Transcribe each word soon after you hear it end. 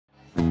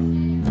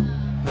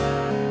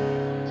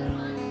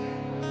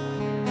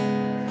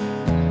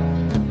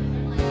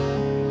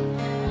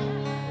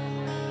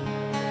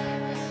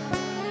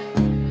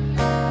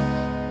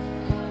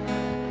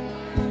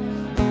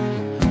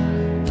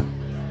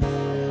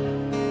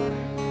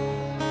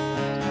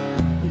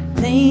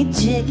Paint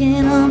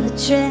chicken on the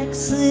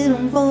tracks, little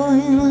boy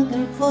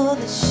looking for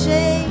the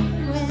shade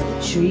where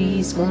the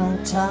trees grow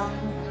tall.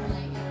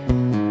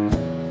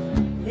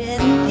 Where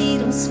the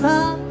needles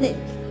fall thick,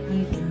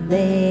 you can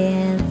lay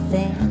and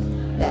think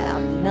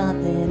about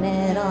nothing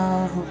at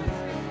all.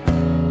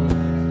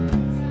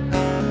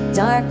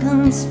 Dark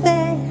comes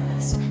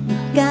fast, you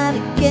gotta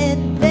get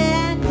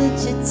back,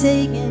 but you're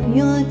taking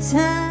your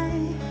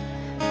time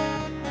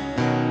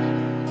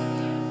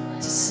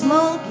to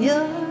smoke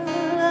your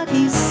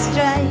lucky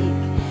strike.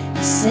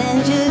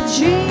 Send your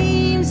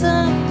dreams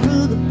up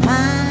through the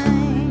pines.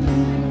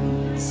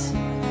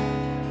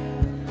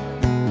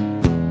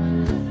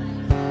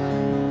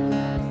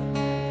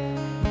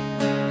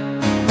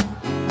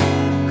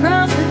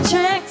 Cross the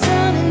tracks,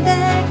 running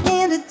back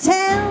into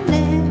town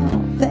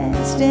now,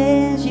 fast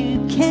as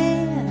you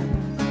can.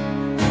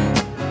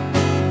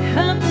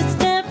 Up the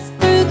steps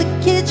through the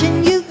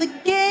kitchen, you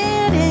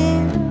forget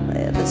it,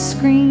 where the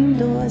screen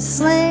door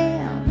slams.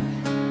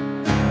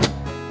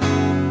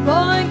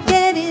 Boy,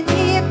 get in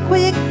here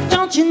quick,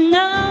 don't you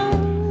know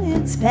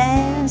it's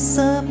past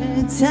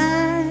supper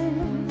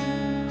time?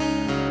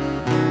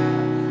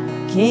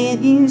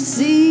 Can't you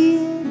see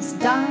it's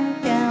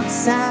dark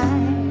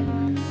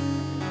outside?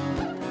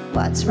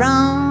 What's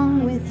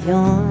wrong with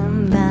your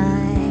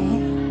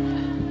mind?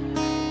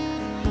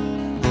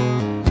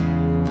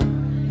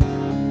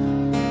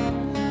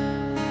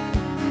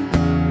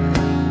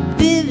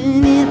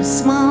 Living in a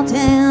small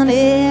town,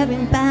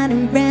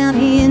 everybody around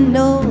here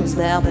knows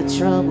about the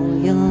trouble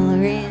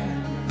you're in.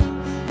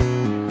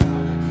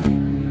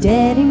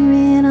 Daddy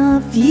ran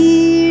off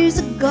years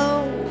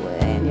ago,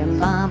 and your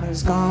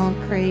mama's gone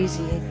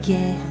crazy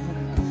again.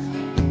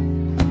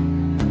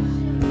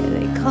 Yeah,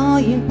 they call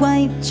you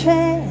white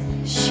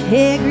trash,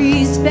 hair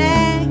grease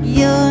back,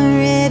 you're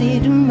ready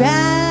to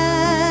ride.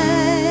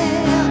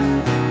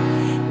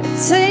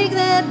 Take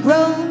that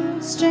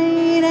road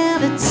straight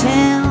out of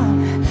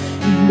town,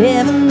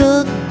 never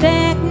look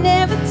back,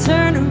 never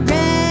turn around.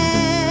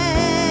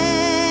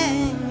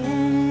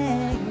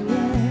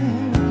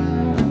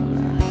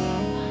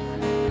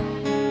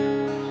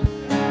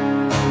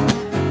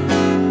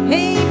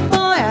 Hey boy,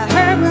 I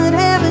heard what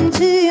happened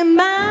to your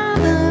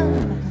mama.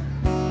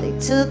 They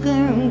took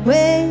her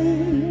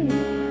away.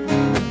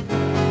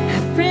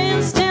 Her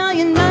friends tell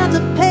you not to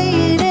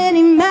pay it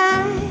any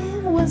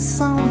mind what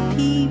some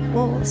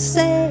people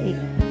say.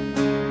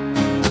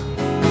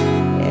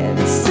 Yeah,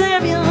 they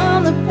serve you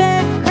on the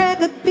back,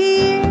 crack a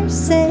beer,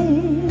 say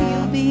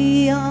you'll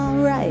be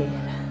alright.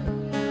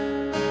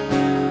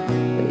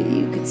 But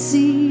you could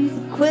see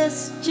the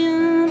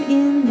question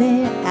in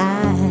their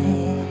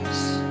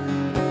eyes.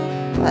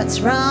 What's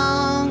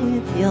wrong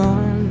with your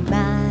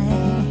mind?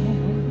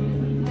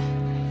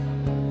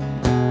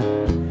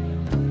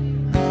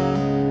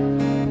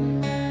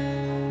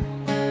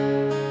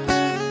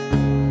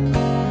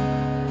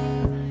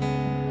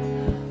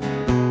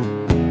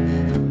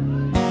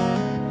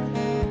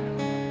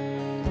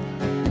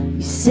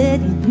 You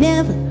said you'd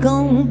never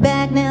go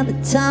back, now the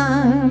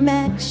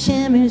tarmac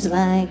shimmers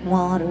like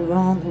water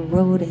on the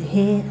road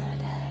ahead.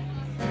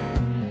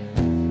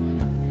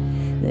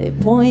 They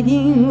point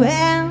you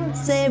out,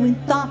 say we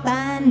thought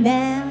by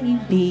now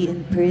you'd be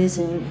in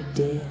prison or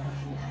dead.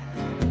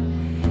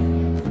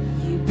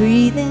 You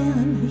breathe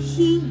in the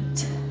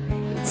heat,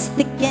 it's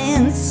thick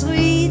and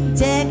sweet,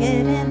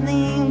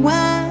 decadently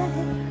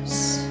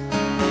wise.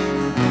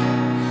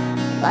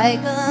 Like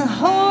a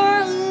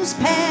whore who's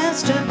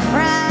past her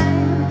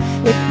prime,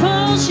 it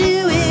pulls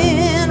you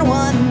in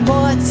one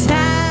more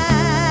time.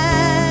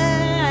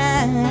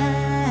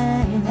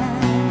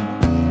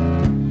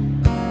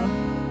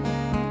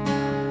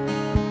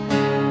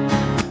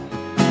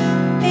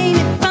 Ain't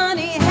it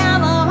funny how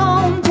the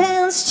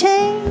hometowns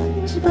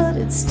change, but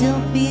it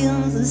still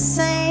feels the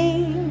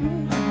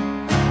same.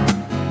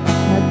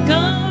 I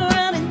go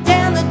running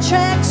down the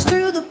tracks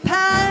through the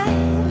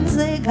pines,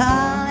 they call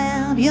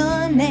out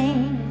your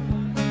name.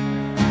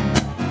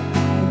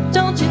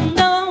 Don't you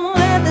know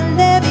that the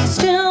levee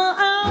still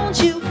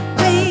owns you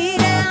way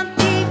down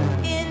deep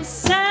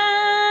inside?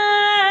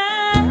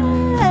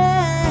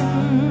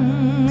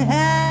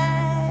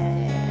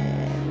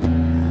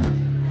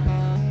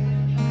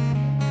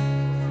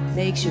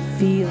 Makes you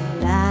feel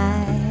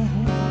alive.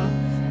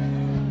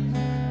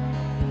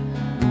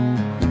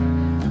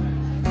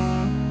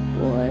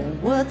 Boy,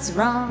 what's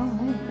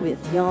wrong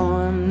with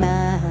your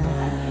mind?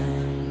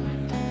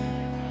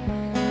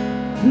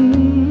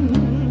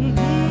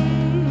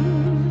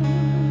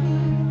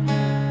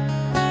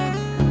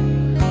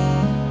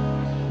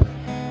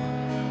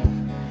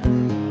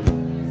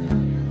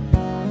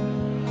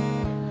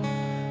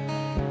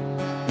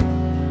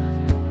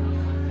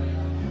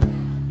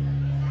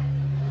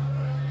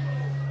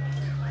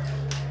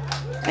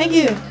 Thank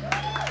you.